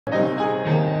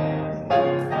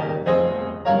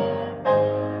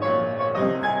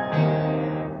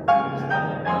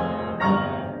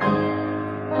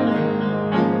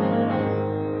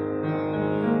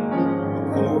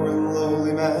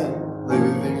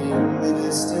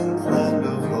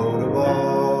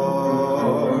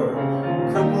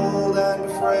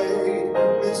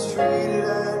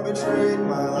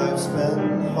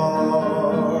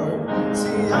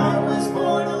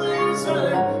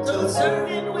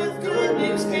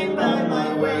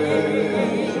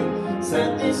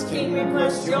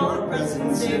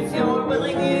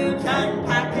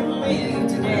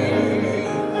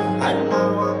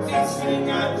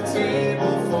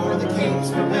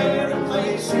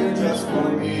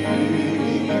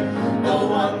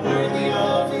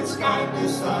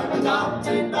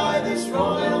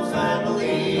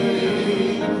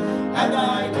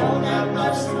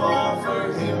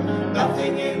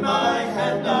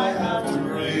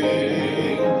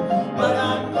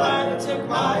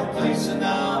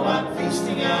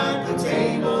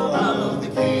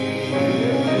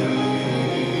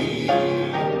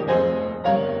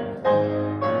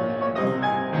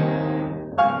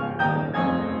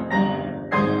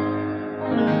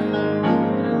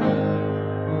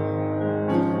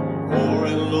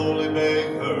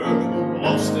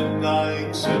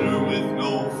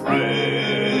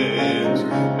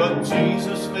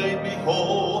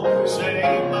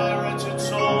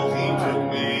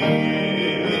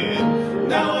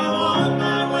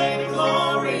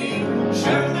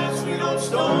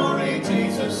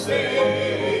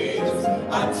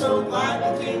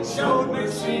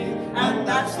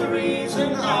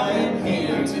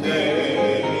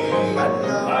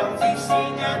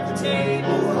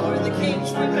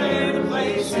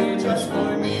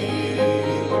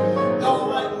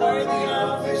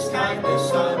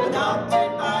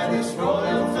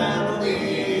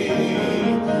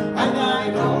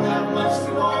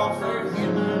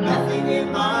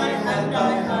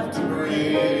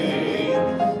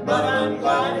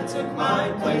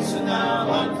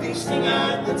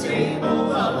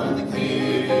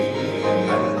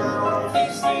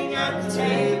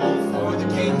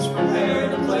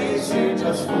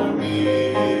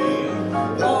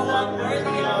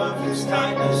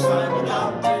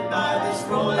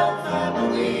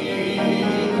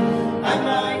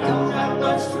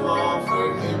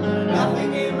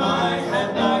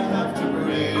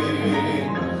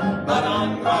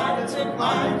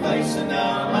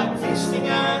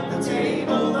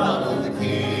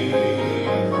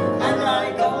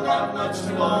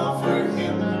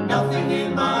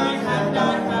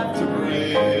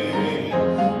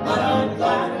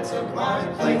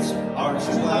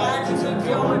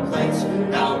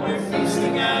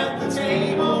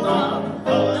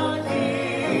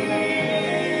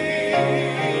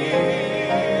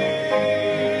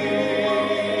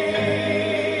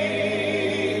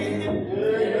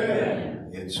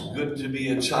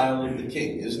Child of the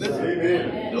King, isn't it?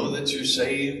 Amen. Know that you're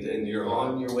saved and you're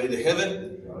on your way to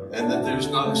heaven, and that there's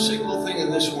not a single thing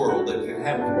in this world that can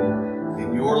happen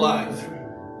in your life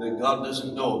that God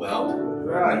doesn't know about,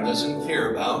 and doesn't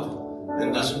care about,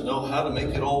 and doesn't know how to make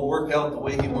it all work out the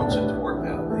way He wants it to work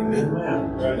out.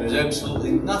 Amen. There's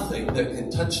absolutely nothing that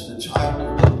can touch the child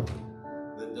of God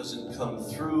that doesn't come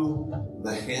through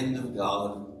the hand of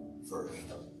God first.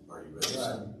 Are you ready,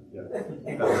 son? Yeah.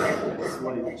 That's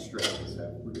what he stresses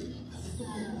that.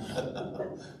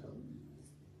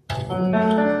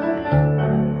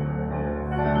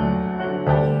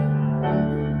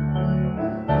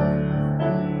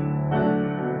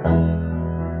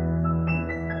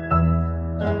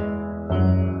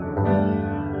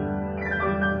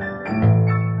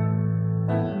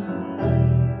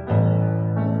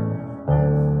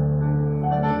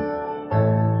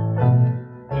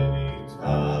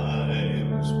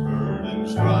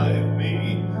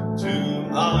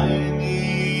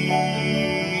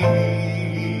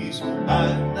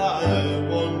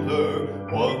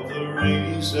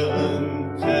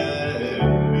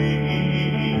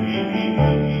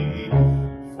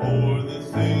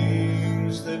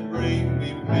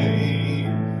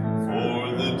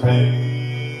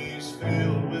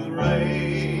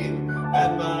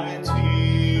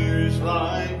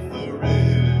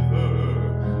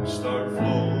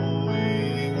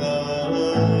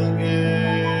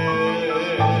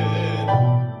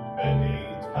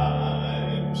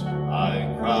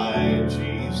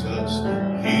 Jesus,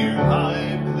 hear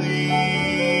my plea.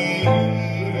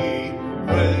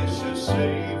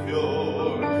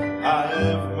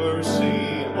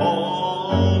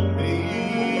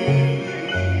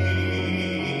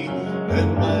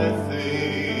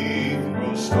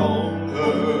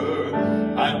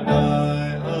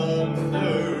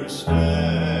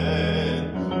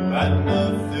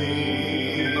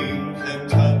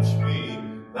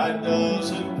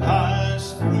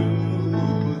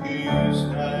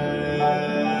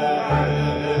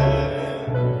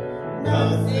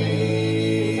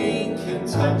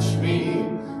 touch me,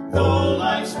 though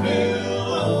life's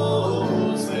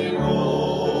billows they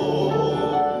roll.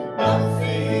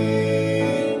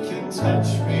 Nothing can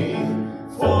touch me,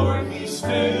 for He's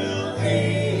still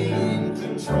in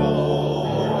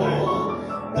control.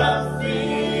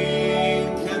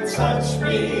 Nothing can touch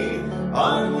me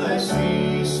unless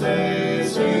He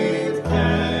says it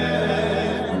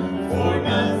can. For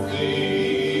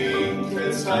nothing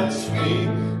can touch me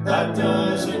that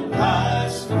doesn't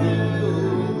pass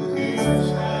through His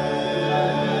hand.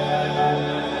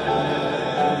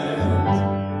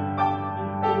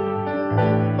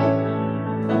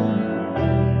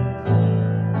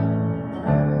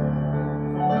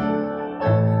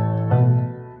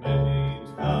 Many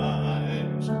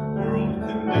times world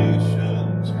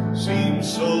conditions seem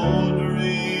so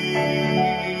drear,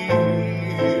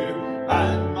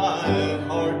 and my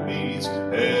heart beats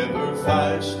ever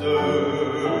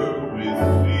faster with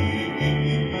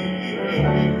fear.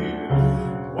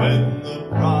 When the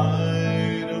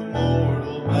pride of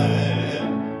mortal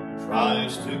man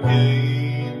tries to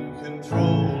gain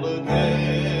control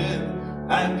again,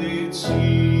 and it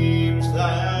seems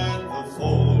that the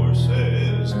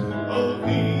forces of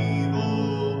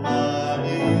evil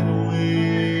might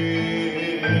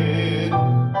win.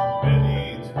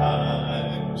 Many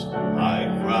times I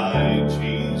cry,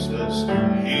 Jesus,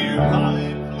 hear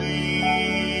my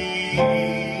plea.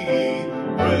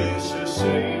 Precious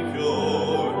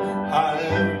Savior,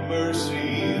 have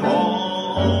mercy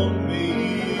on me.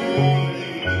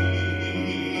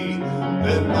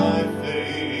 Let my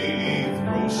faith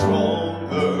grow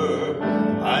stronger,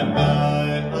 and I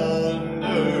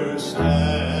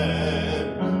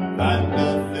understand that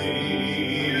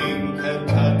nothing can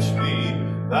touch me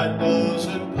that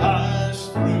doesn't pass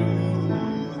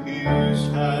through His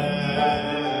hand.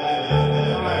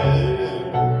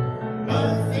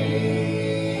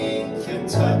 Nothing can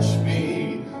touch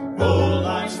me, though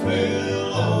life's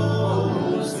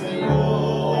billows they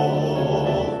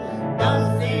roll.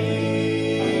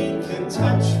 Nothing can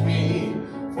touch me,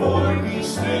 for He's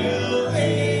still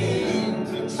in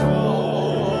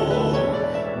control.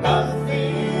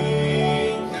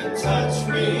 Nothing can touch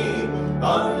me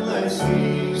unless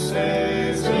He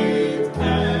says it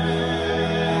can.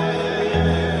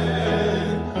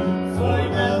 For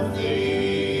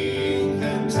nothing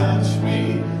can touch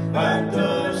me that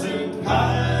doesn't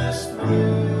pass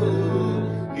through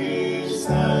His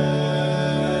hand.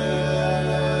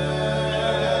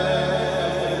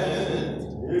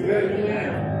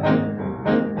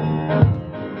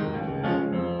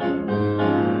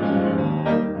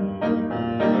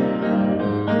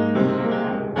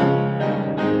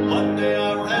 One day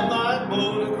I ran my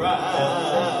boat aground.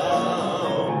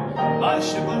 My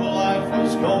ship of life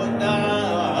was going down.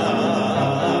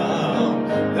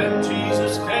 Then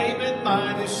Jesus came in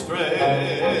my distress.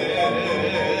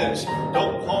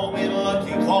 Don't call me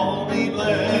lucky, call me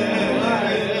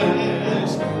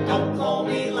blessed. Don't call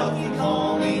me lucky,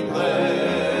 call me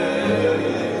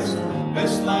blessed.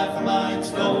 This life of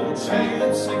mine's no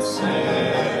chance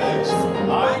success.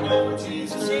 I know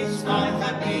Jesus is my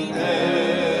happiness.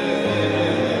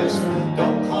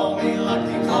 Don't call me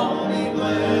lucky, call me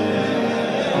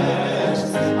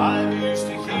blessed. I'm ears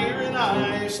to hear and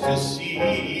eyes to see.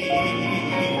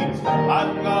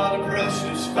 I've got a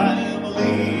precious family,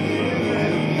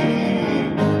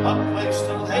 a place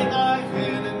to lay my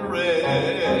head and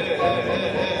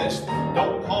rest.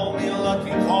 Don't call me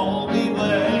lucky, call me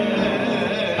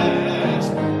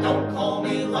blessed. Don't call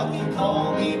me lucky,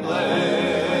 call me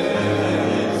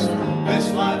blessed.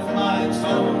 This life of mine's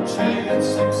no chance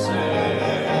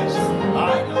success.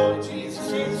 I know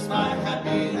Jesus is my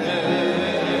happiness.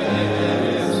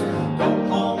 Don't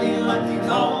call me lucky,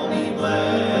 call me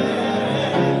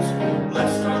blessed.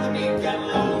 Blessed are the meek and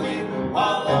lowly,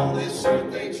 while on this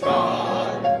earth they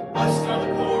trod. Blessed are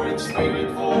the poor in spirit,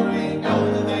 for we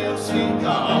know that they'll see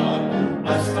God.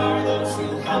 Blessed are those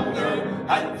who hunger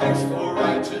and thirst for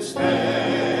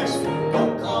righteousness.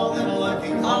 Don't call them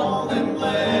lucky, call them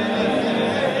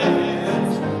blessed.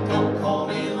 Don't call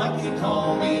me lucky,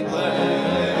 call me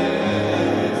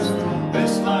blessed.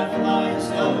 This life of mine's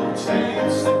no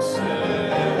chance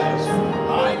success.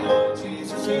 I know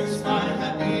Jesus is my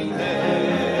happiness.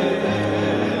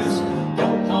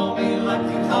 Don't call me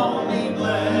lucky, call me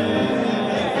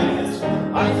blessed.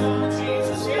 I know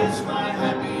Jesus is my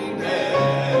happiness.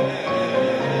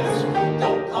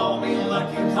 Don't call me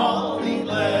lucky, call me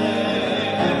blessed.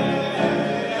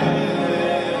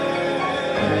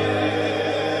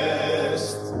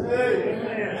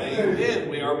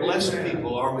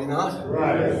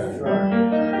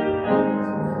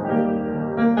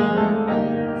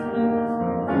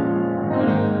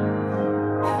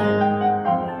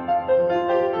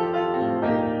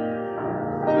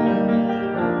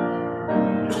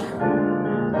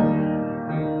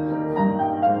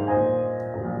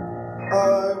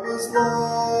 was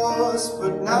lost,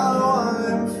 but now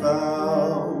I'm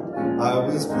found. I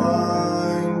was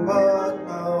blind, but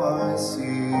now I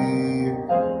see.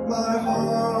 My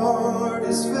heart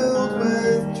is filled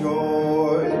with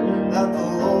joy that the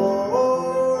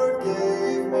Lord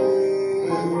gave me.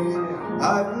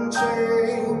 I've been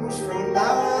changed from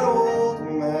that old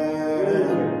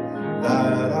man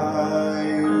that I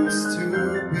used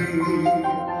to be.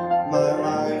 My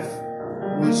life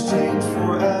was changed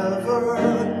forever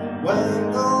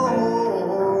when the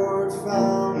Lord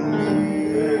found me.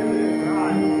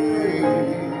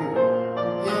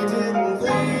 He didn't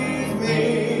leave me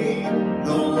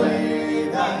the way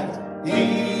that He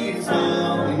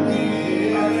found me.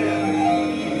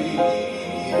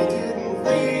 He didn't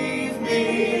leave me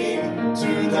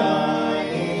to die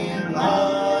in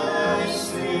my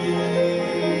sin,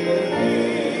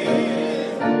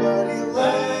 but He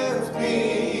left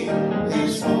me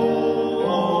His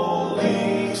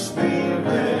Holy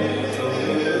Spirit to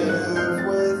live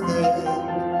within.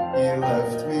 He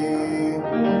left me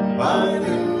my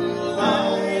new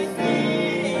life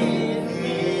in Him.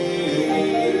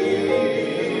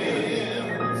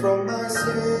 From my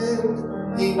sin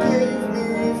He gave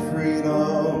me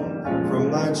freedom. From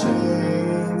my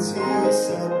chains He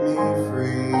set me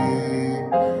free.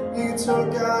 He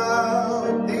took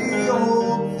out the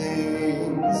old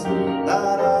things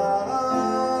that I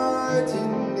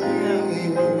didn't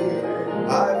need.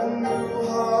 I've a new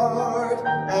heart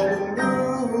and a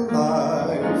new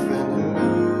life and a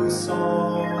new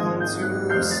song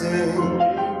to sing,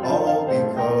 all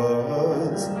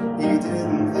because He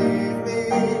didn't leave me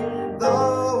the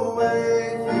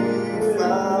way He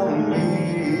found me.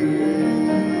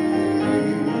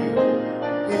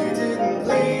 He didn't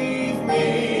leave me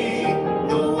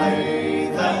the way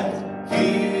that He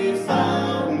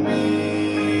found me.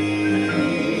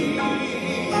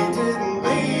 He didn't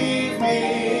leave me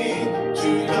to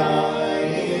die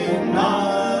in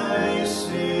my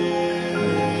sin,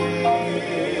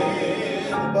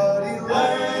 but He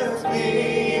left me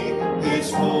His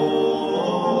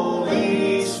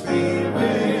Holy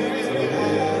Spirit to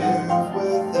live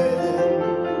within.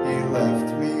 He left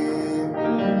me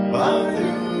a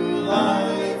new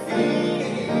life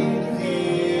in Him,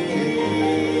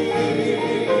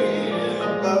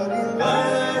 but He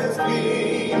left me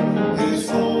His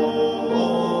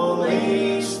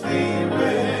Holy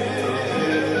Spirit to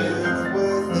live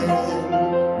within.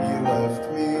 He left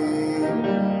me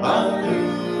a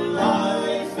new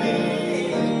life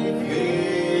in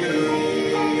Him.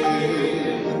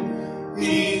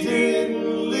 He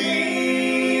didn't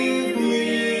leave me.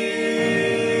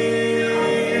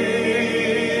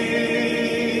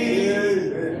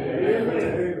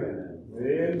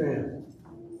 Amen.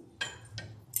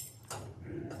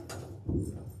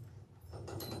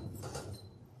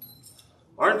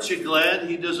 Aren't you glad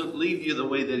He doesn't leave you the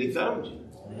way that He found you?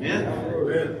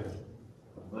 Amen.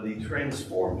 But He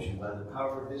transforms you by the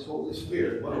power of His Holy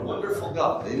Spirit. What a wonderful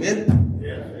God. Amen.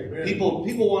 Amen.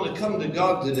 People want to come to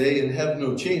God today and have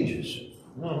no changes.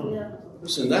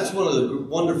 Listen, that's one of the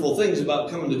wonderful things about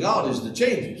coming to God is the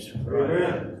changes.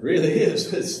 Amen. It really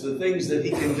is. It's the things that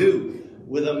He can do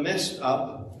with a messed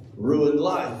up, ruined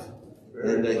life.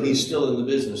 And He's still in the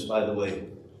business, by the way,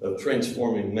 of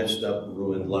transforming messed up,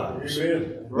 ruined lives.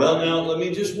 Amen. Well, now, let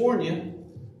me just warn you.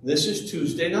 This is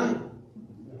Tuesday night.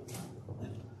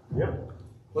 Yep.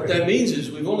 What that means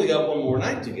is we've only got one more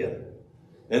night together.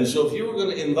 And so if you were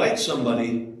going to invite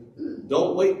somebody,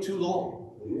 don't wait too long.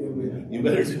 You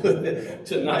better do it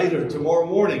tonight or tomorrow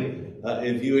morning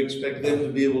if you expect them to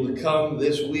be able to come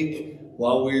this week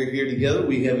while we're here together.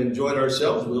 We have enjoyed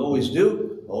ourselves. We always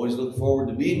do. Always look forward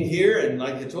to being here. And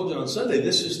like I told you on Sunday,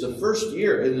 this is the first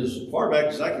year, and as far back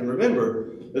as I can remember,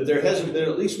 that there hasn't been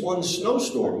at least one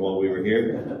snowstorm while we were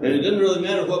here. And it doesn't really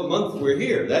matter what month we're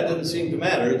here. That doesn't seem to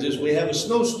matter. It's just we have a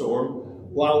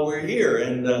snowstorm while we're here.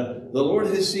 And the Lord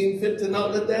has seen fit to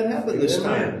not let that happen this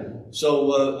time.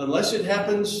 So unless it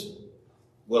happens,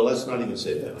 well, let's not even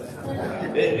say that.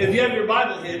 If you have your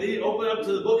Bible handy, open up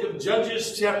to the book of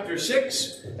Judges chapter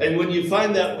 6. And when you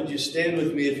find that, would you stand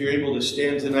with me if you're able to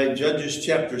stand tonight? Judges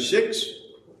chapter 6.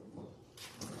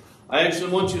 I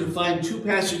actually want you to find two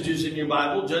passages in your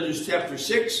Bible, Judges chapter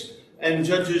 6 and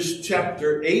Judges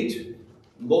chapter 8.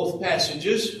 Both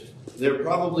passages. They're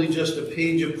probably just a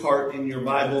page apart in your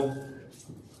Bible.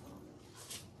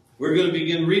 We're going to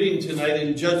begin reading tonight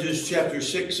in Judges chapter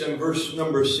 6 and verse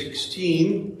number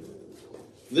 16.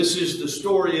 This is the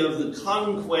story of the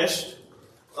conquest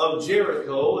of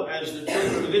Jericho as the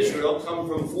children of Israel come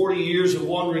from 40 years of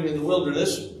wandering in the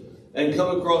wilderness and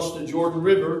come across the Jordan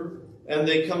River and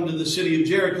they come to the city of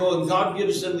Jericho, and God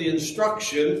gives them the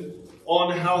instruction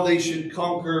on how they should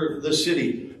conquer the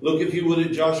city. Look, if you would,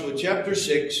 at Joshua chapter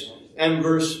 6 and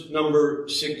verse number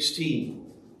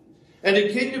 16. And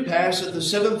it came to pass at the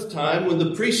 7th time, when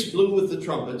the priests blew with the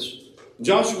trumpets,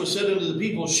 Joshua said unto the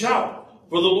people, Shout,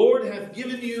 for the Lord hath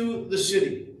given you the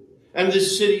city, and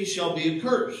this city shall be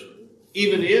accursed,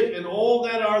 even it and all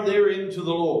that are therein to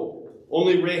the Lord.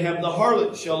 Only Rahab the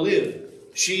harlot shall live,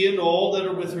 she and all that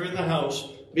are with her in the house,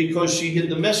 because she hid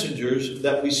the messengers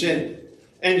that we sent.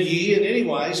 And ye in any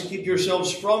wise keep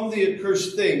yourselves from the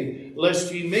accursed thing,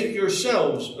 lest ye make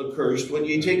yourselves accursed when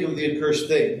ye take of the accursed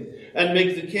thing, and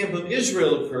make the camp of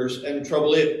Israel accursed, and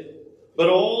trouble it. But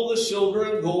all the silver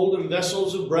and gold and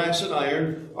vessels of brass and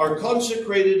iron are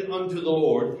consecrated unto the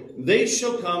Lord. They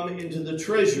shall come into the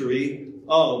treasury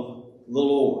of the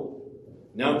Lord.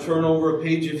 Now turn over a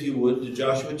page, if you would, to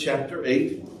Joshua chapter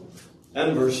 8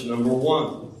 and verse number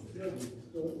 1.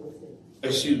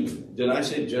 Excuse me, did I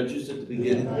say Judges at the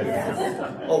beginning?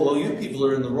 Oh, well, you people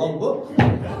are in the wrong book.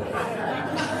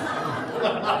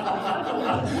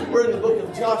 We're in the book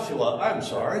of Joshua. I'm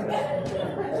sorry.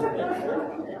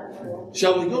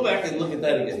 Shall we go back and look at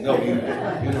that again? No, you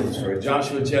know the story.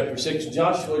 Joshua chapter 6,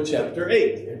 Joshua chapter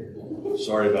 8.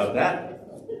 Sorry about that.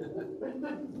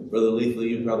 Brother Leafley,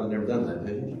 you've probably never done that, have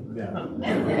you?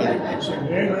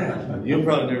 Amen. You've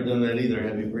probably never done that either,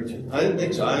 have you, preacher? I didn't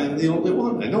think so. I am the only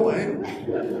one. I know I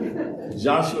am.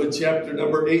 Joshua chapter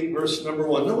number 8, verse number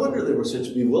 1. No wonder there were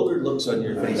such bewildered looks on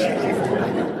your faces.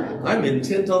 I'm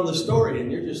intent on the story,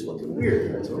 and you're just looking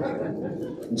weird. That's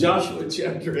okay. Joshua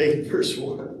chapter 8, verse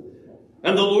 1.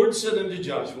 And the Lord said unto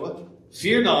Joshua,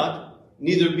 Fear not,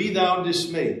 neither be thou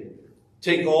dismayed.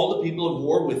 Take all the people of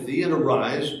war with thee, and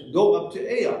arise, go up to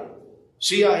Ai.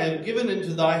 See, I have given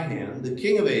into thy hand the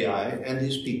king of Ai, and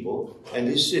his people, and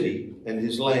his city, and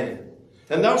his land.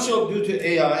 And thou shalt do to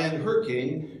Ai and her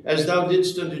king, as thou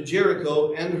didst unto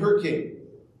Jericho and her king.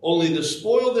 Only the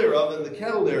spoil thereof and the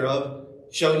cattle thereof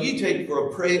shall ye take for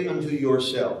a prey unto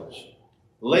yourselves.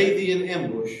 Lay thee in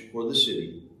ambush for the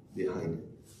city behind it.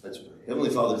 Let's pray.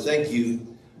 Heavenly Father, thank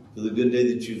you for the good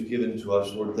day that you've given to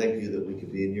us. Lord, thank you that we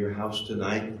could be in your house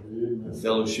tonight and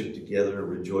fellowship together and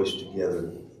rejoice together.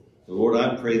 And Lord,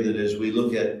 I pray that as we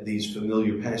look at these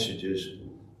familiar passages,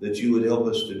 that you would help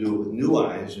us to do it with new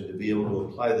eyes and to be able to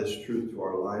apply this truth to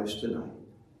our lives tonight.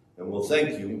 And we'll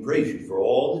thank you and praise you for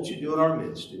all that you do in our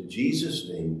midst. In Jesus'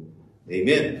 name,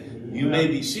 amen. You may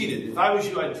be seated. If I was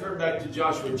you, I'd turn back to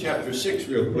Joshua chapter 6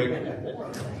 real quick,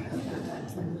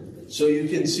 so you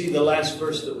can see the last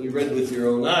verse that we read with your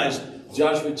own eyes.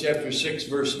 Joshua chapter 6,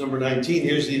 verse number 19.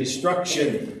 Here's the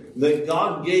instruction that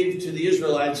God gave to the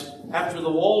Israelites after the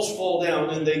walls fall down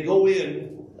and they go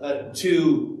in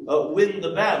to win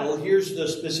the battle. Here's the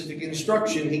specific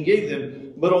instruction he gave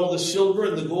them. But all the silver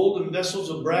and the gold and vessels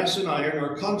of brass and iron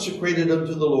are consecrated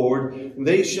unto the Lord.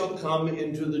 They shall come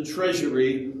into the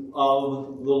treasury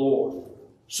of the Lord.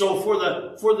 So for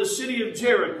the city of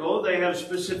Jericho, they have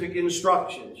specific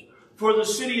instructions. For the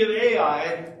city of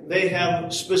Ai, they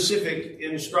have specific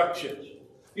instructions.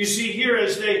 You see here,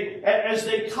 as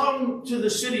they come to the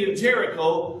city of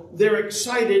Jericho, they're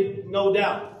excited, no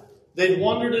doubt. They've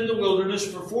wandered in the wilderness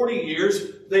for 40 years.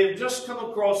 They've just come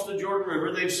across the Jordan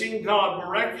River. They've seen God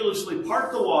miraculously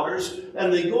part the waters,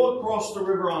 and they go across the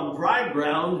river on dry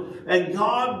ground, and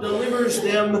God delivers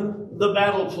them the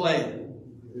battle plan.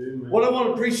 Amen. What I want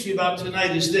to preach to you about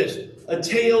tonight is this. A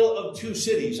tale of two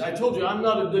cities. I told you I'm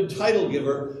not a good title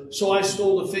giver, so I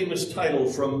stole the famous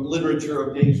title from literature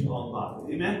of days gone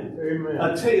by. Amen? Amen.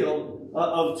 A tale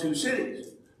of two cities.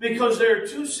 Because there are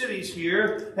two cities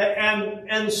here,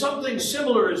 and something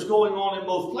similar is going on in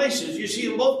both places. You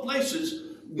see, in both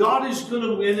places, God is going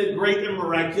to win a great and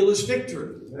miraculous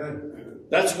victory.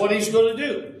 That's what he's going to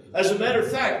do. As a matter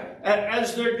of fact,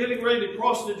 as they're getting ready to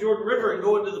cross the Jordan River and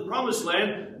go into the Promised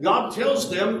Land, God tells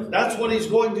them that's what he's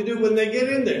going to do when they get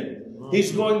in there.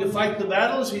 He's going to fight the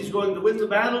battles. He's going to win the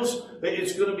battles.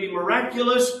 It's going to be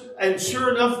miraculous. And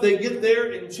sure enough, they get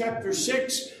there in chapter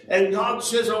 6. And God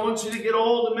says, I want you to get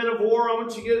all the men of war. I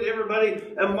want you to get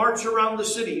everybody and march around the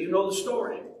city. You know the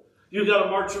story. You've got to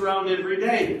march around every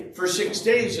day for 6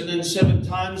 days and then 7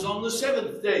 times on the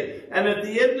 7th day. And at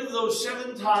the end of those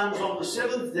 7 times on the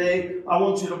 7th day, I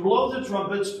want you to blow the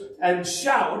trumpets and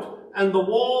shout, and the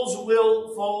walls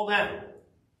will fall down.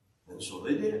 And so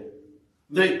they did.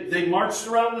 They marched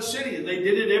around the city, and they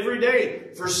did it every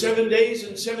day for 7 days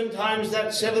and 7 times that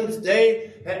 7th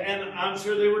day. And I'm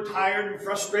sure they were tired and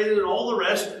frustrated and all the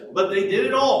rest, but they did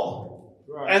it all.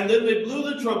 Right. And then they blew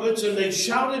the trumpets and they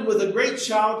shouted with a great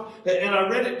shout. And I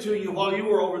read it to you while you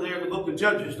were over there in the book of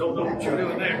Judges. Don't know what you're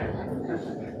doing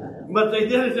there. But they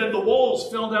did it and the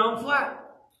walls fell down flat.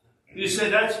 You say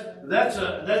that's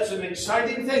an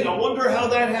exciting thing. I wonder how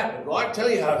that happened. Well, I can tell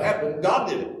you how it happened. God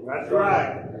did it. That's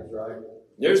right. That's right.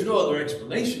 There's no other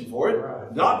explanation for it.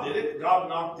 Right. God did it. God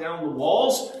knocked down the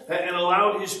walls and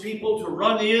allowed his people to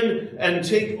run in and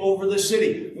take over the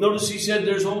city. Notice he said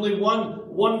there's only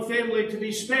one family to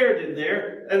be spared in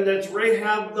there, and that's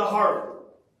Rahab the harlot.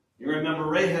 You remember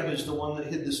Rahab is the one that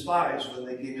hid the spies when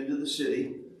they came into the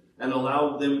city and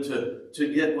allowed them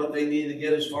to get what they needed to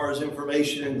get as far as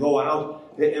information and go out.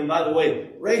 And by the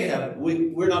way, Rahab,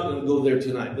 we're not going to go there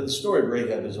tonight, but the story of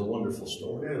Rahab is a wonderful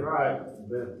story. Yeah, right.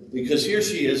 Because here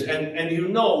she is, and you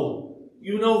know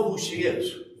who she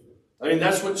is. I mean,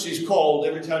 that's what she's called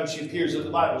every time she appears in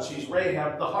the Bible. She's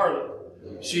Rahab the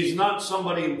harlot. She's not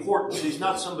somebody important. She's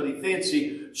not somebody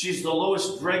fancy. She's the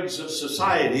lowest dregs of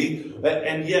society,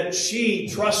 and yet she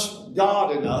trusts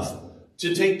God enough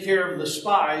to take care of the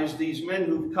spies, these men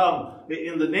who've come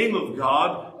in the name of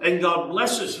God, and God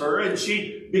blesses her, and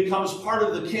she becomes part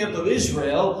of the camp of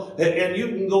Israel, and you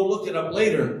can go look it up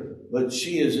later, but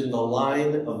she is in the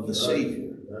line of the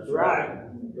Savior. That's right.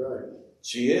 Right.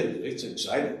 She is. It's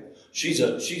exciting. She's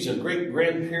a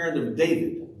great-grandparent of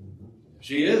David.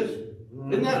 She is.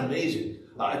 Isn't that amazing?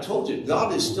 I told you,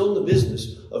 God is still in the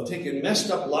business of taking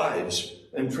messed up lives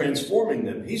and transforming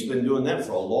them. He's been doing that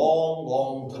for a long,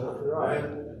 long time. Right.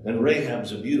 And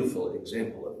Rahab's a beautiful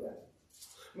example of that.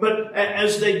 But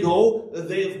as they go,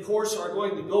 they of course are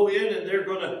going to go in and they're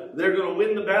going to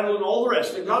win the battle and all the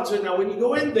rest. And God said, now when you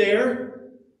go in there,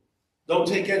 don't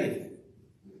take anything.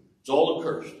 It's all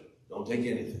accursed. Don't take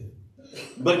anything.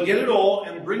 But get it all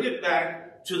and bring it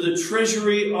back to the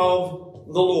treasury of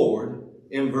the Lord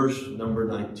in verse number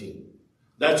 19.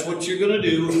 That's what you're going to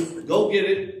do. Go get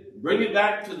it. Bring it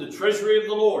back to the treasury of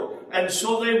the Lord. And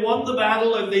so they won the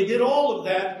battle and they did all of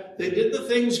that. They did the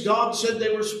things God said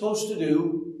they were supposed to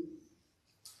do.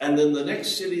 And then the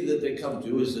next city that they come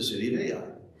to is the city of Ai.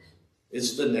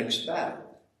 It's the next battle.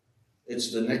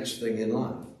 It's the next thing in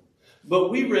line. But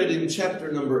we read in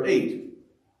chapter number 8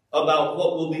 about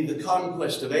what will be the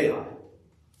conquest of Ai.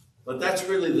 But that's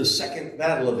really the second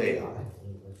battle of Ai.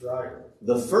 That's right.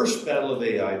 The first battle of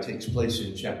Ai takes place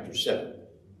in chapter 7.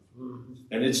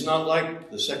 And it's not like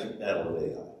the second battle of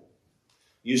Ai.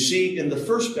 You see, in the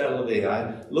first battle of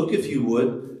Ai, look if you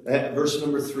would at verse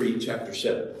number 3, chapter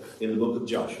 7, in the book of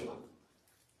Joshua.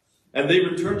 And they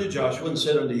returned to Joshua and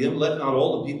said unto him, let not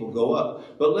all the people go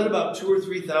up, but let about 2,000 or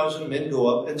 3,000 men go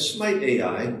up and smite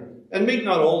Ai, and make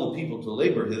not all the people to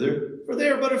labor hither, for they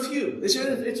are but a few. They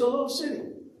said, it's a little city.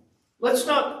 Let's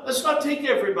not take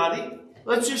everybody.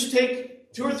 Let's just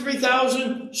take 2,000 or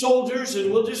 3,000 soldiers,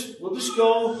 and we'll just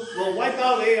go. We'll wipe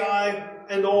out Ai,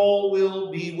 and all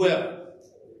will be well.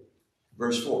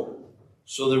 Verse 4.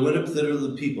 So there went up thither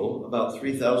the people, about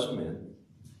 3,000 men,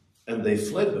 and they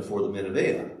fled before the men of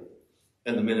Ai.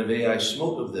 And the men of Ai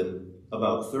smote of them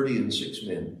about 36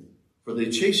 men. For they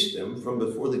chased them from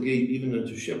before the gate even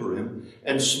unto Shebarim,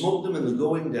 and smote them in the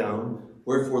going down,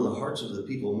 wherefore the hearts of the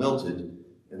people melted,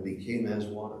 and became as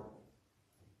water.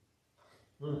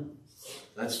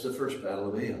 That's the first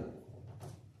battle of Ai.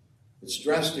 It's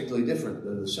drastically different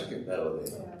than the second battle of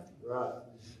Ai. Right.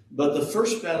 But the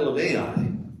first battle of Ai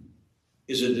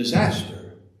is a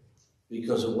disaster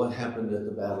because of what happened at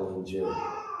the battle in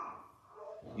Jericho.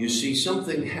 You see,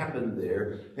 something happened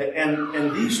there,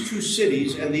 and these two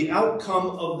cities and the outcome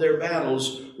of their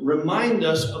battles remind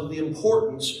us of the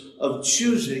importance of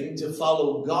choosing to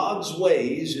follow God's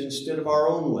ways instead of our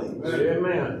own ways.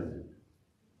 Amen.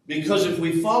 Because if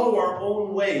we follow our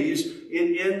own ways,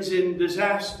 it ends in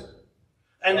disaster.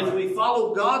 And if we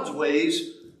follow God's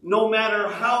ways, no matter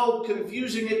how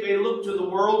confusing it may look to the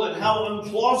world and how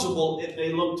implausible it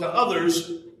may look to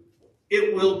others,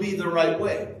 it will be the right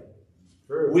way.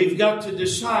 True. We've got to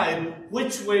decide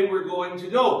which way we're going to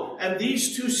go. And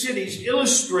these two cities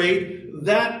illustrate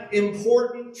that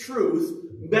important truth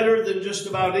better than just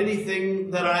about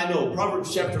anything that I know.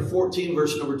 Proverbs chapter 14,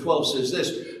 verse number 12 says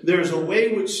this, there is a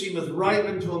way which seemeth right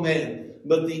unto a man,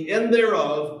 but the end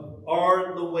thereof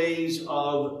are the ways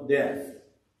of death.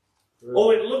 True.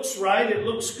 Oh, it looks right, it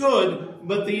looks good,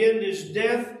 but the end is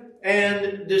death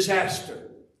and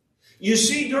disaster. You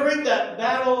see, during that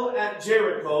battle at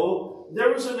Jericho,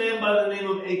 there was a man by the name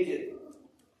of Achan.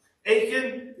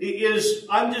 Achan is,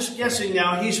 I'm just guessing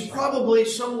now, he's probably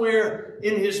somewhere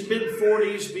in his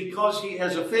mid-40s because he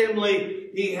has a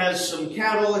family, he has some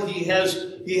cattle, he has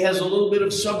a little bit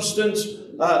of substance.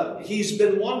 He's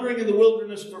been wandering in the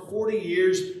wilderness for 40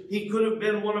 years. He could have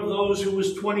been one of those who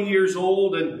was 20 years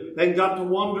old and got to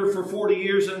wander for 40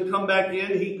 years and come back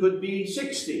in. He could be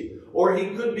 60. Or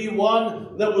he could be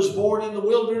one that was born in the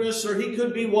wilderness, or he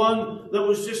could be one that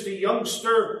was just a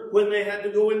youngster when they had to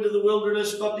go into the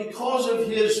wilderness. But because of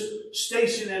his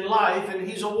station in life, and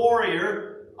he's a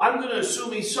warrior, I'm going to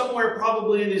assume he's somewhere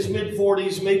probably in his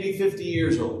mid-40s, maybe 50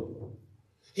 years old.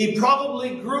 He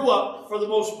probably grew up, for the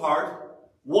most part,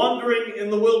 wandering in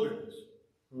the wilderness.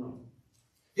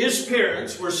 His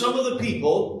parents were some of the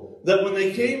people that when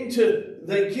they came to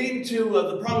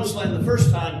the promised land the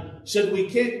first time, said, we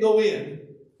can't go in.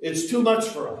 It's too much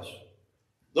for us.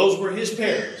 Those were his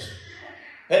parents.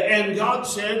 And God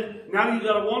said, now you've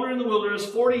got to wander in the wilderness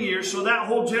 40 years, so that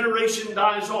whole generation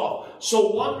dies off.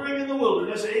 So wandering in the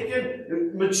wilderness,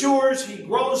 Achan matures, he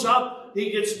grows up,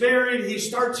 he gets married, he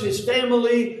starts his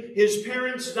family, his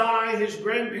parents die, his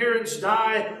grandparents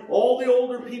die, all the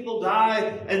older people die,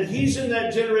 and he's in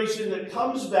that generation that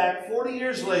comes back 40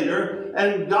 years later,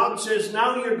 and God says,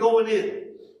 now you're going in.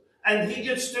 And he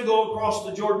gets to go across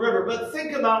the Jordan River. But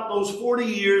think about those 40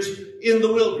 years in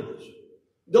the wilderness.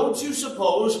 Don't you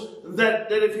suppose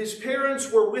that if his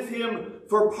parents were with him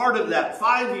for part of that,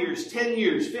 5 years, 10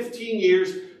 years, 15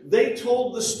 years, they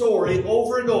told the story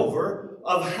over and over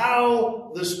of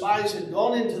how the spies had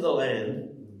gone into the land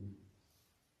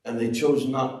and they chose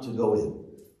not to go in.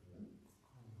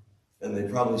 And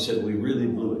they probably said, we really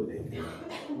blew it, David.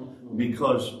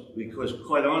 Because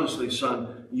quite honestly,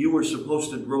 son, you were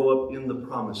supposed to grow up in the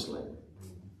promised land.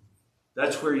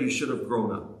 That's where you should have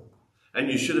grown up. And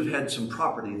you should have had some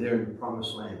property there in the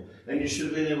promised land. And you should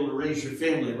have been able to raise your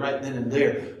family right then and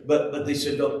there. But they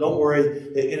said, don't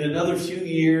worry. In another few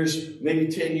years, maybe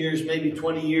 10 years, maybe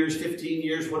 20 years, 15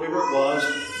 years, whatever it was,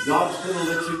 God's going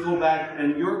to let you go back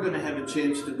and you're going to have a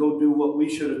chance to go do what we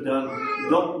should have done.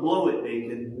 Don't blow it,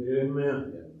 Achan.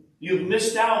 Amen. You've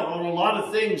missed out on a lot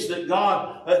of things that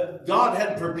God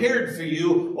had prepared for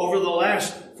you over the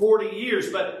last 40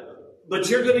 years. But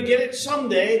you're going to get it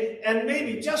someday, and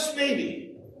maybe, just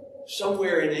maybe,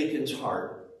 somewhere in Achan's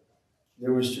heart,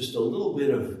 there was just a little bit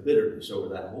of bitterness over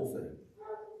that whole thing.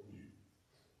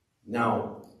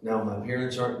 Now my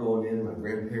parents aren't going in, my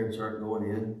grandparents aren't going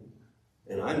in,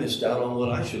 and I missed out on what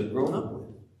I should have grown up with.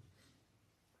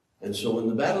 And so when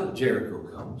the battle of Jericho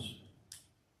comes,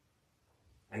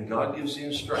 and God gives the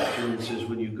instruction and says,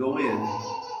 when you go in,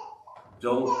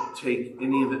 don't take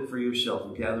any of it for yourself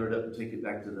and gather it up and take it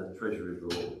back to the treasury of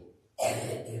the Lord.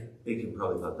 Achan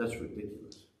probably thought, that's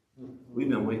ridiculous. We've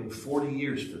been waiting 40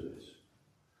 years for this.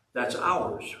 That's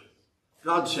ours.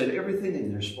 God said everything in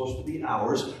there is supposed to be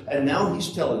ours, and now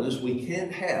he's telling us we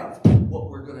can't have what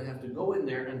we're going to have to go in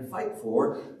there and fight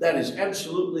for. That is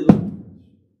absolutely ludicrous.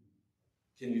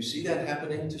 Can you see that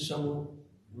happening to someone?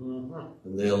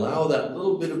 And they allow that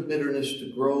little bit of bitterness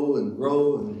to grow and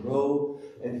grow and grow.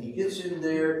 And he gets in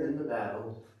there in the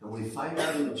battle, and we find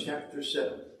out in chapter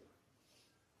 7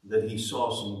 that he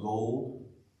saw some gold,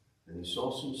 and he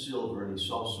saw some silver, and he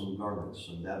saw some garments,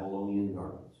 some Babylonian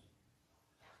garments.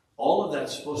 All of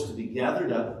that's supposed to be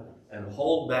gathered up and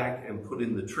hauled back and put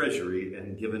in the treasury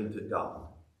and given to God.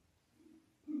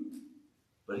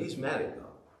 But he's mad at God.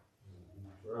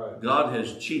 Right. God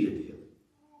has cheated him.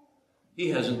 He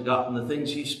hasn't gotten the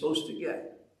things he's supposed to get.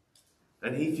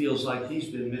 And he feels like he's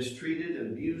been mistreated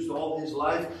and abused all his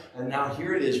life. And now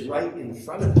here it is right in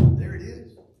front of him. There it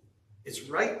is. It's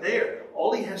right there.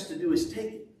 All he has to do is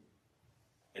take it.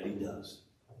 And he does.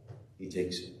 He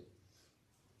takes it.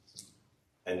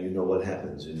 And you know what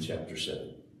happens in chapter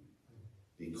 7.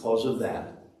 Because of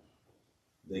that,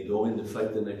 they go in to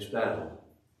fight the next battle.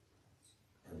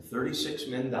 And 36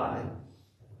 men die.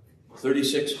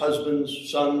 36 husbands,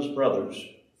 sons, brothers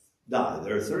die.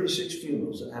 There are 36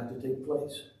 funerals that have to take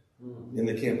place in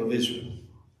the camp of Israel.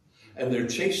 And they're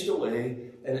chased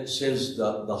away, and it says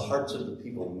the hearts of the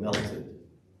people melted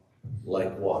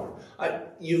like water.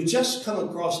 You've just come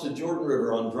across the Jordan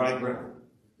River on dry ground.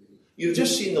 You've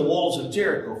just seen the walls of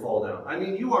Jericho fall down. I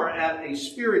mean, you are at a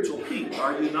spiritual peak,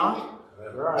 are you not?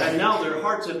 Right. And now their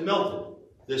hearts have melted.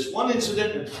 This one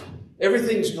incident,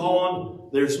 everything's gone.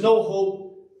 There's no hope.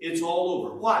 It's all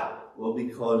over. Why? Well,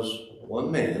 because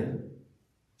one man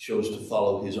chose to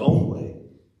follow his own way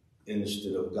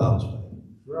instead of God's way.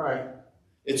 Right.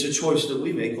 It's a choice that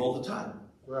we make all the time.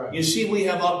 Right. You see, we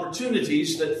have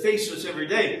opportunities that face us every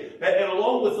day. And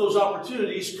along with those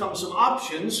opportunities come some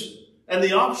options. And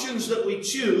the options that we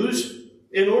choose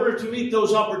in order to meet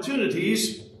those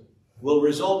opportunities will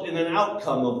result in an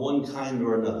outcome of one kind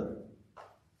or another.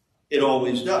 It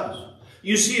always does.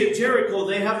 You see, at Jericho,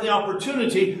 they have the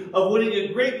opportunity of winning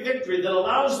a great victory that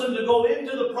allows them to go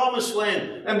into the promised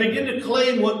land and begin to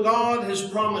claim what God has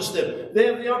promised them. They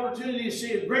have the opportunity to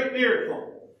see a great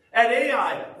miracle. At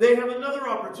Ai, they have another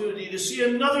opportunity to see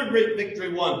another great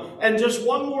victory won. And just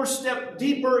one more step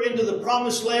deeper into the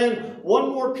promised land, one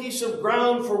more piece of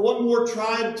ground for one more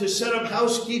tribe to set up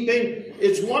housekeeping.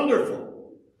 It's wonderful.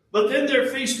 But then they're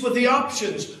faced with the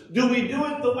options. Do we do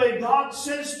it the way God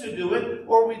says to do it,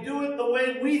 or we do it the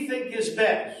way we think is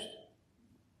best?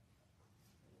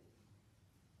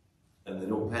 And they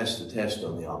don't pass the test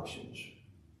on the options.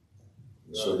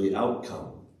 So the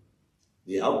outcome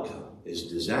is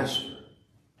disaster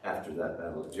after that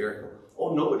Battle of Jericho.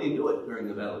 Oh, nobody knew it during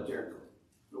the Battle of Jericho.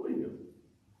 Nobody knew.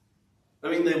 I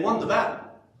mean, they won the battle.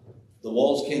 The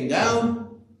walls came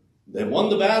down. They won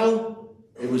the battle.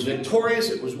 It was victorious.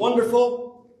 It was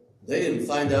wonderful. They didn't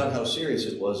find out how serious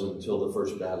it was until the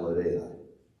first battle at Ai.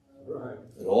 Right.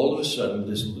 And all of a sudden,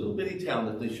 this little bitty town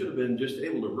that they should have been just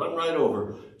able to run right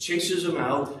over chases them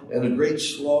out, and a great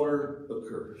slaughter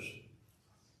occurs.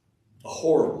 A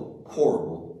horrible,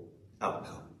 horrible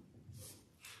outcome.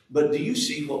 But do you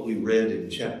see what we read in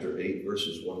chapter 8,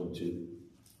 verses 1 and 2?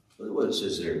 Look at what it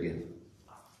says there again.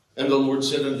 And the Lord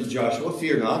said unto Joshua,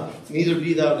 Fear not, neither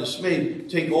be thou dismayed.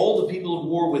 Take all the people of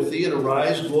war with thee, and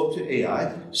arise, go up to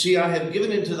Ai. See, I have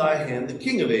given into thy hand the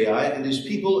king of Ai, and his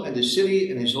people, and his city,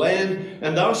 and his land.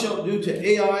 And thou shalt do to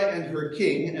Ai and her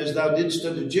king, as thou didst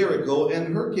unto Jericho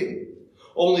and her king.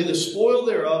 Only the spoil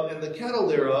thereof, and the cattle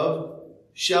thereof,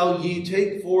 shall ye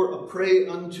take for a prey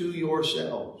unto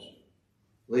yourselves.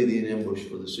 Lay thee in ambush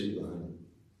for the city behind them.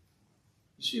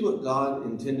 You see what God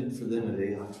intended for them at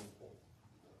Ai?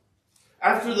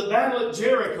 After the battle at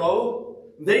Jericho,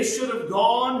 they should have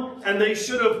gone and they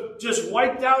should have just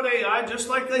wiped out Ai just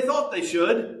like they thought they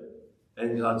should.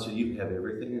 And God said, you have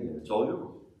everything in there. It's all yours.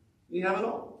 You have it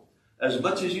all. As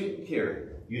much as you can carry.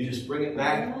 You just bring it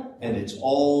back and it's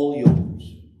all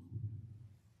yours.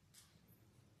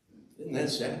 Isn't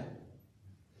that sad?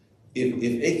 If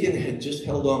Achan had just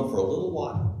held on for a little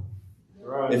while,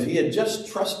 right. If he had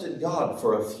just trusted God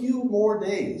for a few more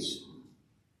days,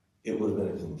 it would have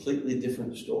been a completely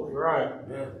different story. Right.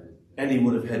 Yeah. And he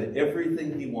would have had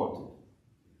everything he wanted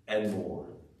and more.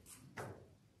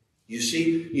 You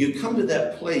see, you come to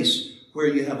that place where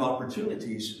you have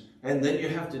opportunities, and then you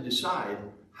have to decide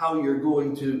how you're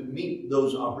going to meet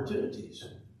those opportunities.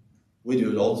 We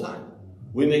do it all the time.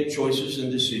 We make choices and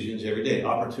decisions every day.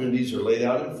 Opportunities are laid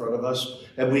out in front of us,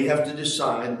 and we have to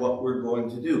decide what we're going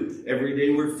to do. Every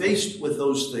day we're faced with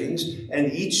those things, and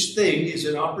each thing is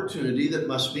an opportunity that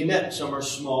must be met. Some are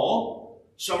small,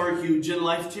 some are huge and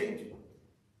life-changing.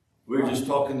 We were just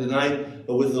talking tonight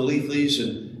with the Leathleys,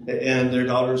 and their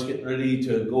daughter's getting ready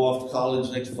to go off to college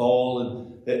next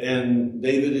fall, and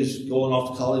David is going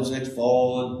off to college next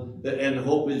fall, and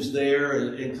Hope is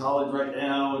there in college right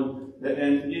now,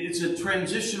 and it's a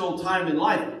transitional time in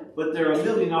life, but there are a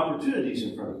million opportunities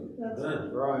in front of you.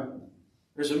 That's right.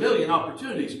 There's a million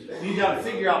opportunities. You got to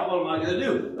figure out, what am I going to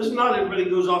do? Listen, not everybody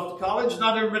goes off to college.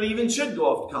 Not everybody even should go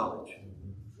off to college.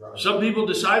 Right. Some people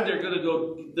decide they're going to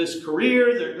go this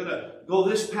career, they're going to go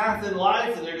this path in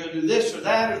life, and they're going to do this or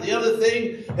that or the other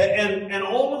thing. And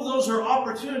all of those are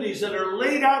opportunities that are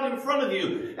laid out in front of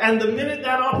you. And the minute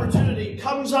that opportunity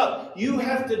comes up, you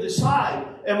have to decide,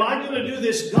 am I going to do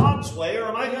this God's way, or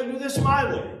am I going to do this my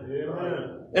way?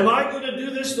 Amen. Am I going to do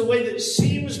this the way that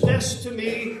seems best to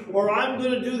me, or I'm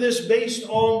going to do this based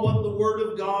on what the Word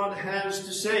of God has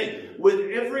to say?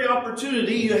 With every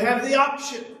opportunity, you have the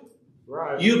option.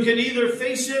 Right. You can either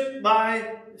face it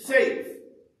by faith.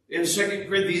 In 2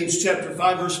 Corinthians chapter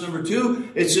 5, verse number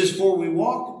 2, it says, For we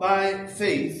walk by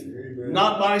faith, Amen.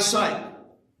 Not by sight.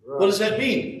 Right. What does that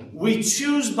mean? We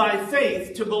choose by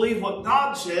faith to believe what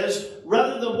God says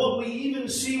rather than what we even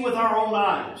see with our own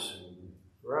eyes.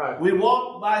 Right. We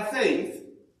walk by faith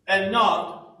and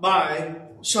not by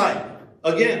sight.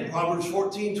 Again, Proverbs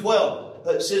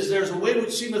 14:12 says, There's a way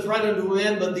which seemeth right unto a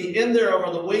man, but the end thereof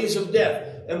are the ways of death.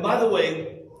 And by the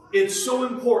way, it's so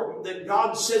important that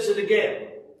God says it again.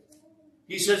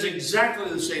 He says exactly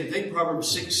the same thing, Proverbs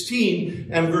 16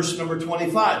 and verse number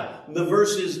 25. The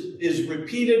verse is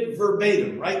repeated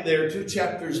verbatim right there 2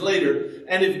 chapters later.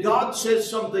 And if God says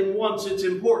something once, it's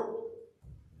important.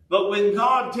 But when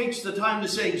God takes the time to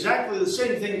say exactly the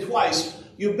same thing twice,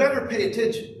 you better pay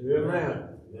attention. Amen.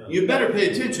 You better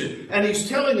pay attention. And he's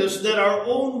telling us that our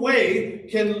own way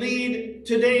can lead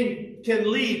to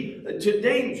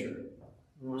danger.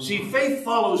 See, faith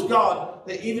follows God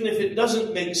even if it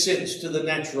doesn't make sense to the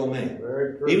natural man.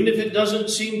 Even if it doesn't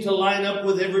seem to line up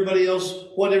with everybody else,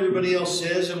 what everybody else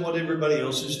says and what everybody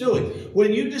else is doing.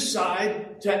 When you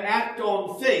decide to act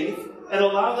on faith and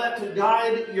allow that to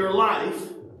guide your life,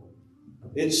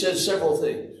 it says several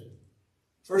things.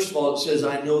 First of all, it says,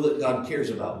 I know that God cares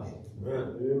about me.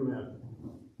 Amen.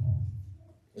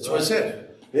 That's what it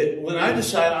says. When I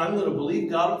decide I'm going to believe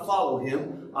God and follow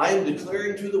Him, I am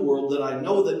declaring to the world that I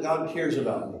know that God cares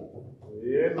about me.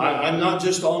 I'm not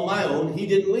just on my own. He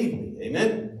didn't leave me.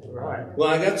 Amen? Right. When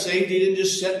I got saved, He didn't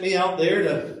just set me out there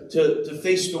to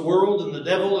face the world and the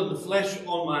devil and the flesh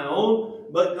on my own.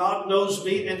 But God knows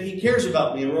me and He cares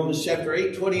about me. In Romans chapter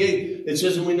 8:28, it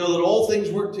says, and we know that all things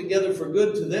work together for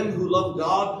good to them who love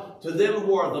God, to them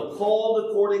who are the called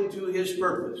according to His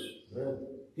purpose.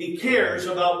 He cares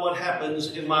about what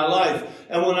happens in my life.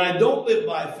 And when I don't live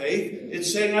by faith,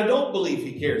 it's saying I don't believe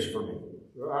He cares for me.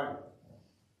 Right.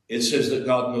 It says that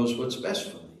God knows what's best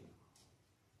for me.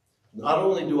 Not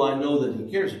only do I know that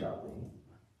He cares about me,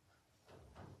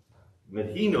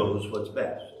 but He knows what's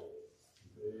best.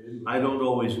 I don't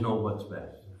always know what's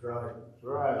best. That's right. That's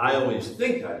right. I always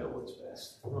think I know what's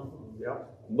best. Yep.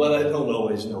 But I don't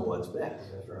always know what's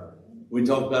best. That's right. We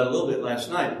talked about it a little bit last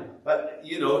night. But,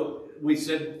 we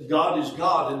said God is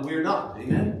God and we're not.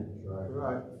 Amen? Right.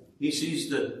 Right. He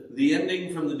sees the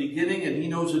ending from the beginning and He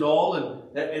knows it all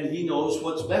and He knows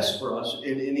what's best for us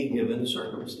in any given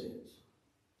circumstance.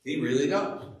 He really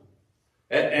does.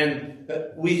 And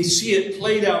we see it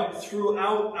played out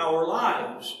throughout our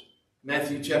lives.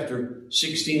 Matthew chapter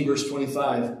 16, verse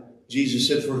 25, Jesus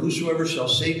said, for whosoever shall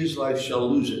save his life shall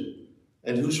lose it,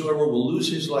 and whosoever will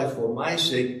lose his life for my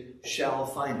sake shall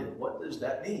find it. What does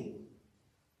that mean?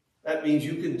 That means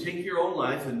you can take your own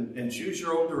life and choose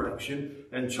your own direction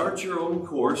and chart your own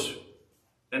course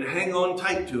and hang on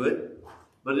tight to it,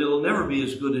 but it'll never be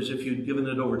as good as if you'd given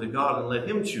it over to God and let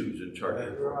Him choose and chart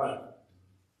it. Right.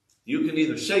 You can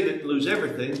either save it and lose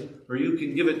everything, or you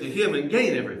can give it to Him and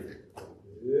gain everything.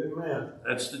 Amen.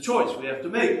 That's the choice we have to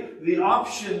make. The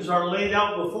options are laid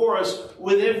out before us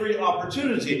with every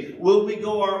opportunity. Will we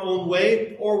go our own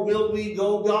way, or will we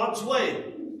go God's way?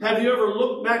 Have you ever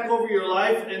looked back over your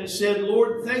life and said,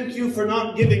 Lord, thank you for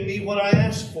not giving me what I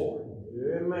asked for?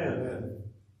 Amen.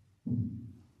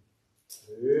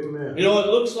 Amen. It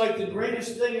looks like the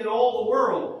greatest thing in all the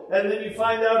world. And then you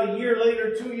find out a year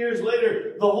later, 2 years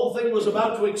later, the whole thing was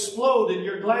about to explode and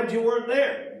you're glad you weren't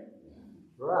there.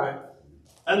 Right.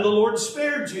 And the Lord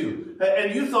spared you.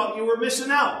 And you thought you were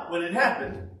missing out when it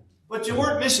happened. But you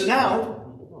weren't missing out.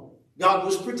 God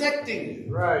was protecting you.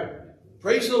 Right.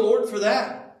 Praise the Lord for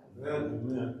that.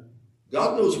 Amen.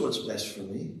 God knows what's best for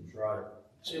me. That's right.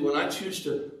 See, when I choose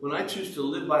to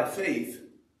live by faith,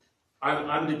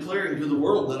 I'm declaring to the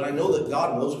world that I know that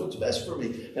God knows what's best for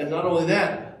me. And not only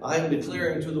that, I'm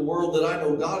declaring to the world that I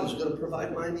know God is going to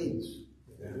provide my needs.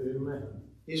 Amen.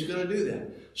 He's going to do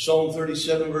that. Psalm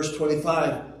 37, verse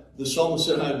 25, the psalmist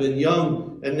said, I've been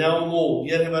young and now I'm old,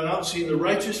 yet have I not seen the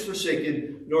righteous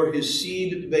forsaken, nor his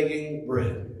seed begging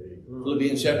bread.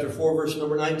 Philippians chapter 4, verse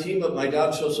number 19, but my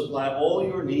God shall supply all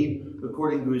your need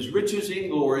according to His riches in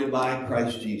glory by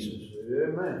Christ Jesus.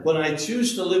 Amen. When I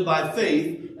choose to live by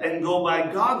faith and go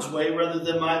by God's way rather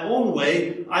than my own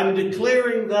way, I'm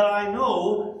declaring that I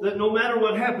know that no matter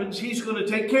what happens, He's going to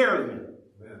take care of me.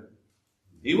 Amen.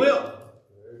 He will.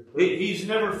 He's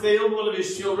never failed one of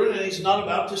His children, and He's not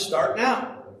about to start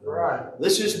now. That's right.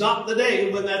 This is not the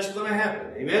day when that's going to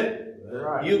happen. Amen? That's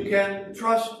right. You can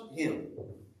trust Him.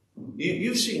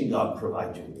 You've seen God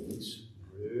provide your needs.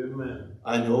 Amen.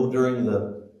 I know during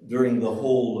the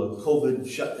whole COVID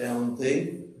shutdown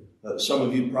thing, some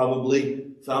of you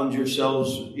probably found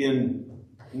yourselves in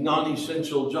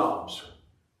non-essential jobs.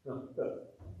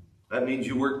 That means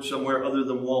you worked somewhere other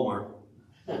than Walmart.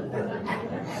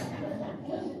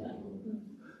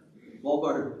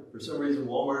 Walmart, for some reason,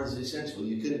 Walmart is essential.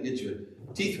 You couldn't get your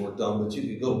teeth worked on, but you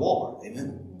could go to Walmart.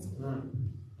 Amen.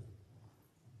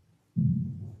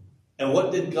 And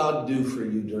what did God do for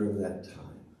you during that time?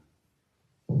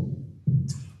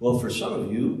 Well, for some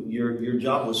of you, your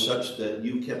job was such that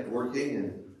you kept working,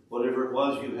 and whatever it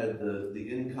was, you had the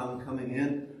income coming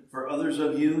in. For others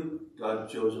of you, God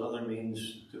chose other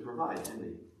means to provide, didn't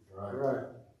He? Right.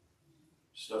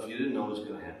 Stuff you didn't know was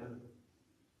going to happen.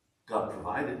 God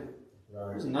provided.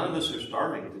 Right. None of us are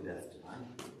starving to death tonight.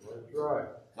 That's right.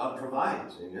 God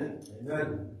provides. Amen.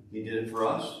 Amen. He did it for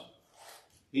us.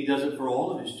 He does it for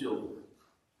all of His children.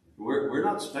 We're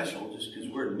not special just because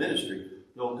we're in ministry.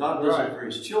 No, God does it for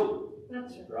His children.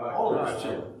 That's Right. All of His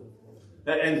children.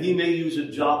 And He may use a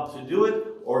job to do it,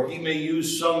 or He may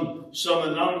use some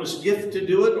anonymous gift to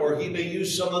do it, or He may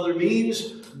use some other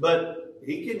means, but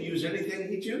He can use anything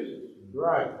He chooses.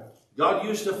 Right. God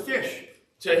used a fish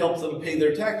to help them pay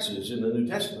their taxes in the New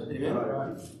Testament. Amen.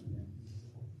 Right.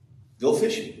 Go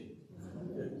fishing.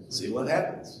 See what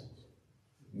happens.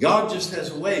 God just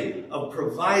has a way of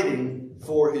providing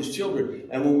for his children.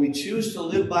 And when we choose to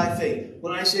live by faith,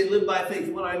 when I say live by faith,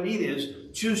 what I mean is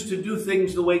choose to do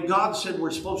things the way God said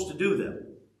we're supposed to do them.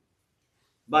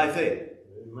 By faith.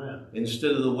 Amen.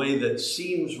 Instead of the way that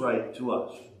seems right to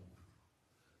us.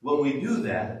 When we do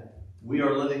that, we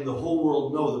are letting the whole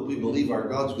world know that we believe our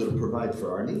God's going to provide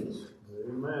for our needs.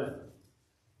 Amen.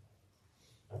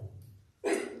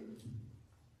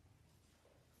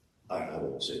 I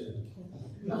won't say that.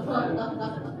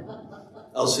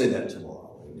 I'll say that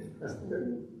tomorrow.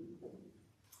 Amen.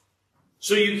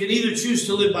 So you can either choose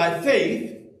to live by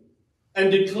faith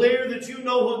and declare that you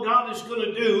know what God is going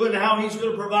to do and how he's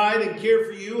going to provide and care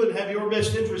for you and have your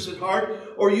best interests at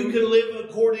heart, or you can live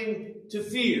according to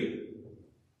fear.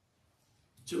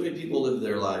 Too many people live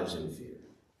their lives in fear.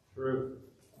 True.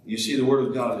 You see, the Word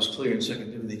of God is clear in 2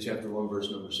 Timothy chapter 1, verse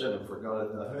number 7. For God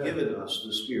hath not given us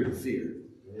the spirit of fear,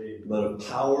 but of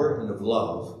power and of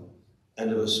love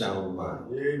and of a sound mind.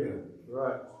 Amen.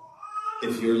 Right.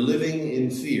 If you're living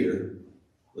in fear,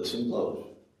 listen close.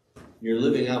 You're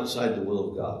living outside the will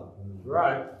of God.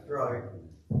 Right. Right.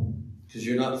 Because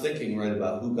you're not thinking right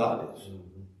about who God is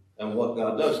and what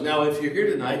God does. Now, if you're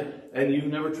here tonight and you've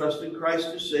never trusted Christ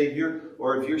as Savior,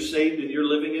 or if you're saved and you're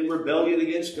living in rebellion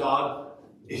against God,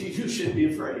 you should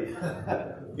be afraid.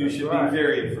 You should be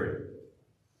very afraid.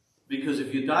 Because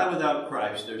if you die without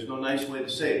Christ, there's no nice way to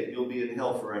say it, you'll be in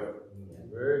hell forever.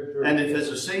 Very true. And if as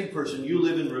a saved person you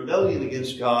live in rebellion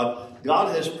against God,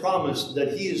 God has promised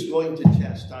that he is going to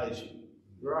chastise you.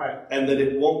 Right. And that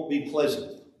it won't be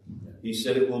pleasant. He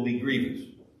said it will be grievous.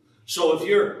 So if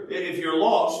you're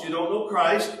lost, you don't know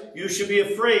Christ, you should be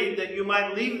afraid that you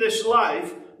might leave this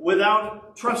life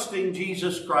without trusting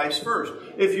Jesus Christ first.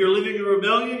 If you're living in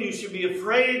rebellion, you should be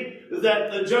afraid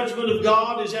that the judgment of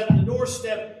God is at the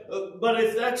doorstep. But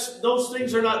if those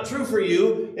things are not true for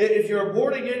you, if you're a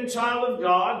born-again child of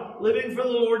God, living for the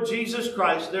Lord Jesus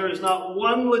Christ, there is not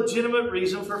one legitimate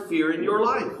reason for fear in your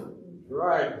life.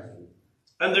 Right.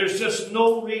 And there's just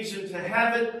no reason to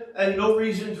have it and no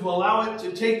reason to allow it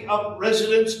to take up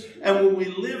residence. And when we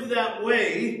live that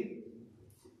way,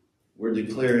 we're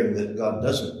declaring that God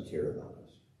doesn't care about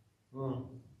us.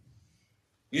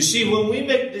 You see, when we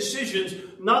make decisions,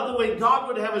 not the way God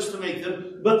would have us to make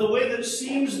them, but the way that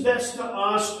seems best to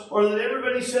us, or that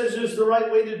everybody says is the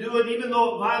right way to do it, even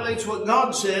though it violates what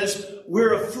God says,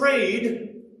 we're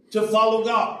afraid to follow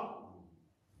God.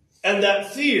 And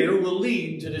that fear will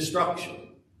lead to destruction.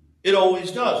 It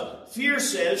always does. Fear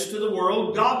says to the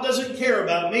world, God doesn't care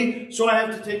about me, so I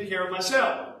have to take care of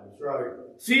myself. That's right.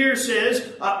 Fear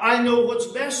says, I know what's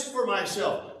best for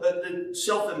myself.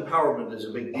 Self-empowerment is a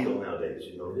big deal nowadays,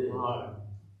 you know. Right.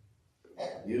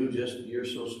 You're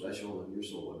so special and you're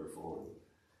so wonderful.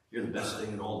 You're the best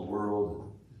thing in all the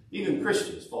world. Even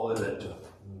Christians fall into that too.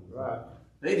 Right.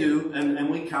 They do, and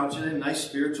we couch it in nice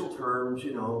spiritual terms,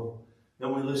 you know.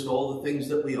 Then we list all the things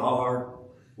that we are.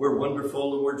 We're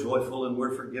wonderful and we're joyful and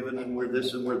we're forgiven and we're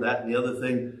this and we're that and the other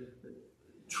thing.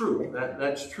 True,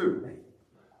 that's true.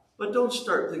 But don't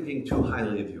start thinking too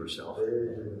highly of yourself.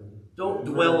 Don't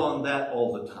dwell on that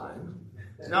all the time.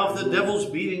 Now, if the devil's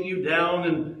beating you down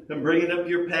and bringing up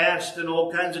your past and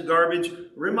all kinds of garbage,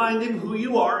 remind him who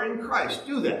you are in Christ.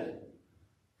 Do that.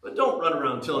 But don't run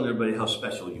around telling everybody how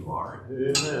special you are.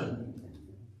 Amen.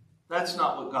 That's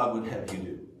not what God would have you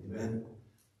do. Amen.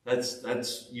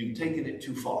 That's you've taken it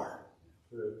too far.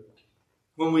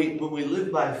 When we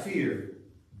live by fear,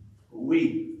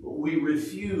 we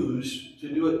refuse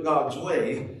to do it God's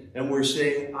way, and we're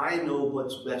saying, I know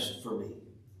what's best for me.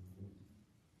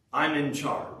 I'm in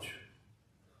charge.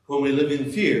 When we live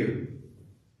in fear,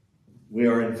 we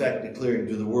are in fact declaring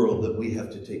to the world that we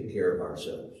have to take care of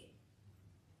ourselves.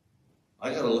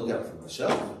 I got to look out for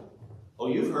myself. Oh,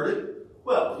 you've heard it.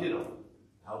 Well, you know,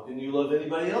 how can you love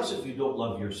anybody else if you don't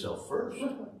love yourself first?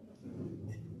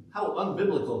 How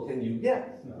unbiblical can you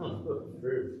get?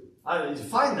 I need to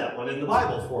find that one in the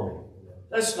Bible for me.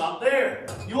 That's not there.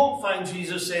 You won't find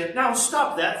Jesus saying, now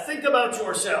stop that. Think about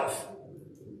yourself.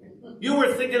 You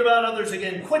were thinking about others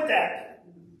again. Quit that.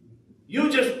 You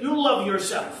love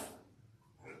yourself.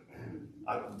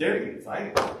 I dare you.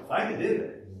 Find it in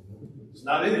there. It's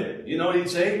not in there. You know what he'd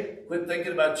say? Quit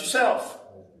thinking about yourself.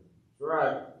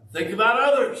 Right. Think about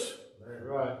others.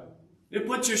 Right. You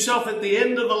put yourself at the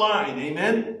end of the line.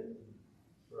 Amen?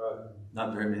 Right.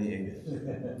 Not very many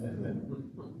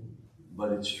amen.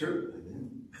 But it's true.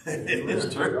 Amen. It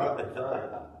is true. Right.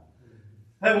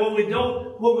 And when we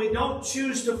don't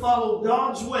choose to follow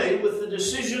God's way with the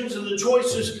decisions and the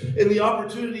choices and the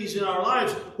opportunities in our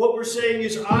lives, what we're saying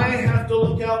is, I have to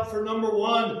look out for number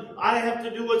one. I have to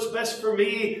do what's best for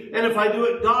me. And if I do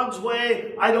it God's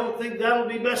way, I don't think that'll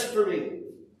be best for me.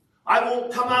 I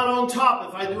won't come out on top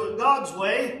if I do it God's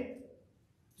way.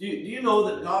 Do you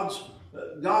know that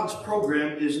God's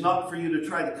program is not for you to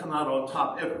try to come out on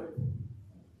top ever?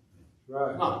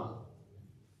 Right. No.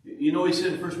 You know, he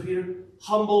said in 1 Peter,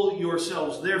 humble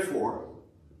yourselves, therefore,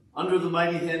 under the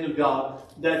mighty hand of God,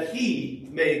 that he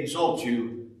may exalt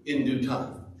you in due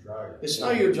time. Right. It's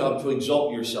not your job to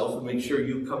exalt yourself and make sure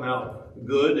you come out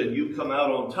good and you come out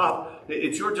on top.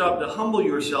 It's your job to humble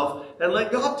yourself and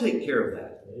let God take care of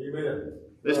that. Amen.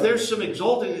 If there's some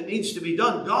exalting that needs to be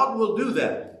done, God will do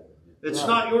that. It's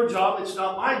not your job, it's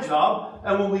not my job.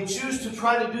 And when we choose to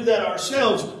try to do that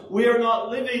ourselves, we are not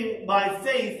living by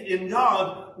faith in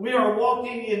God. We are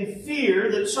walking in fear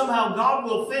that somehow God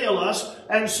will fail us,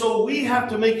 and so we have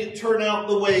to make it turn out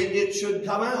the way it should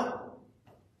come out.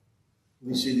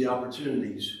 We see the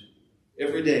opportunities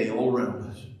every day all around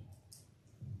us.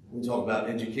 We talk about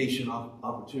education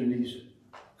opportunities,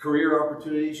 career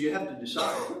opportunities. You have to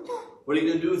decide, what are you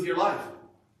going to do with your life?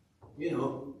 You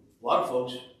know, a lot of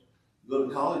folks go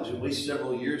to college and waste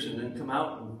several years and then come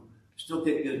out and still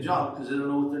can't get a job because they don't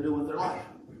know what they're doing with their life.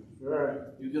 Right.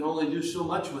 You can only do so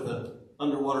much with an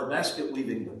underwater basket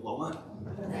weaving diploma.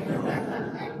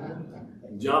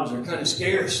 And jobs are kind of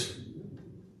scarce.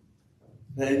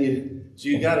 And so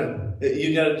you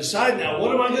gotta decide now,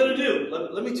 what am I going to do?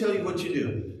 Let me tell you what you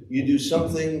do. You do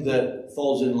something that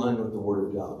falls in line with the Word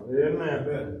of God.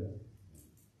 Amen.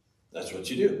 That's what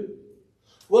you do.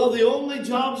 Well, the only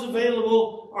jobs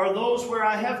available are those where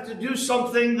I have to do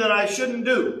something that I shouldn't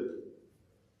do.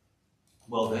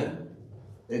 Well then,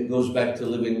 it goes back to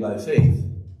living by faith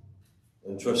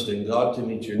and trusting God to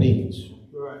meet your needs.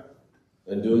 Right.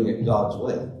 And doing it God's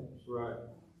way. Right.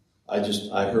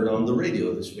 I heard on the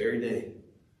radio this very day.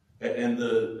 And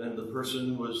the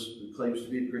person claims to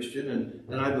be a Christian,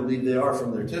 and I believe they are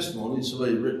from their testimony.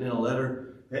 Somebody had written in a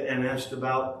letter and asked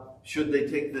about, should they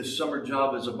take this summer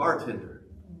job as a bartender?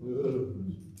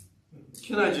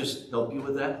 Can I just help you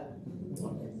with that?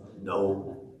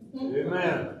 No.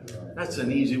 Amen. That's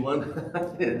an easy one.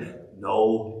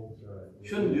 No.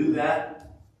 Shouldn't do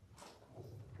that.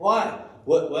 Why?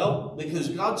 Well, because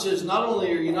God says not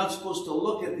only are you not supposed to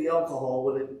look at the alcohol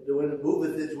when it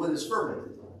moveth, when it's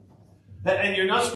fermented. And you're not